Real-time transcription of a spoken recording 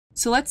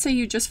So let's say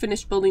you just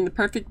finished building the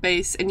perfect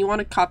base and you want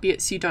to copy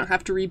it so you don't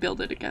have to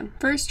rebuild it again.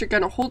 First, you're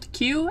going to hold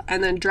Q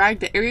and then drag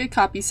the area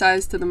copy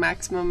size to the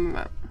maximum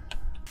amount.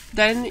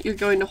 Then you're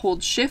going to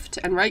hold Shift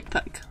and right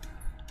click.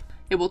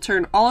 It will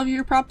turn all of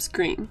your props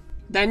green.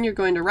 Then you're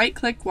going to right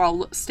click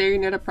while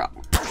staring at a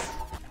prop.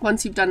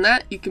 Once you've done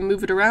that, you can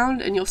move it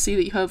around and you'll see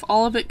that you have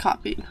all of it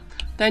copied.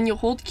 Then you'll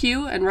hold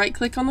Q and right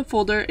click on the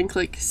folder and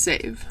click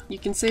Save. You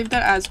can save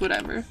that as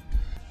whatever.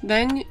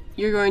 Then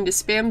you're going to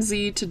spam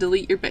Z to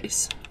delete your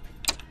base.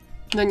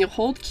 Then you'll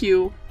hold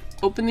Q,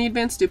 open the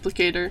advanced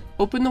duplicator,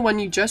 open the one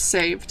you just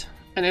saved,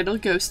 and it'll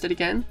ghost it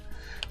again.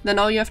 Then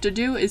all you have to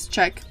do is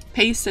check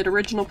paste at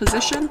original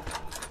position,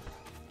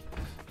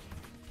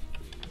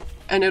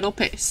 and it'll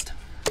paste.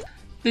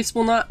 This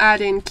will not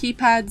add in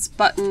keypads,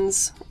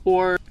 buttons,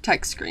 or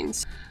text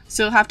screens,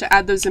 so you'll have to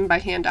add those in by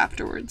hand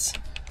afterwards.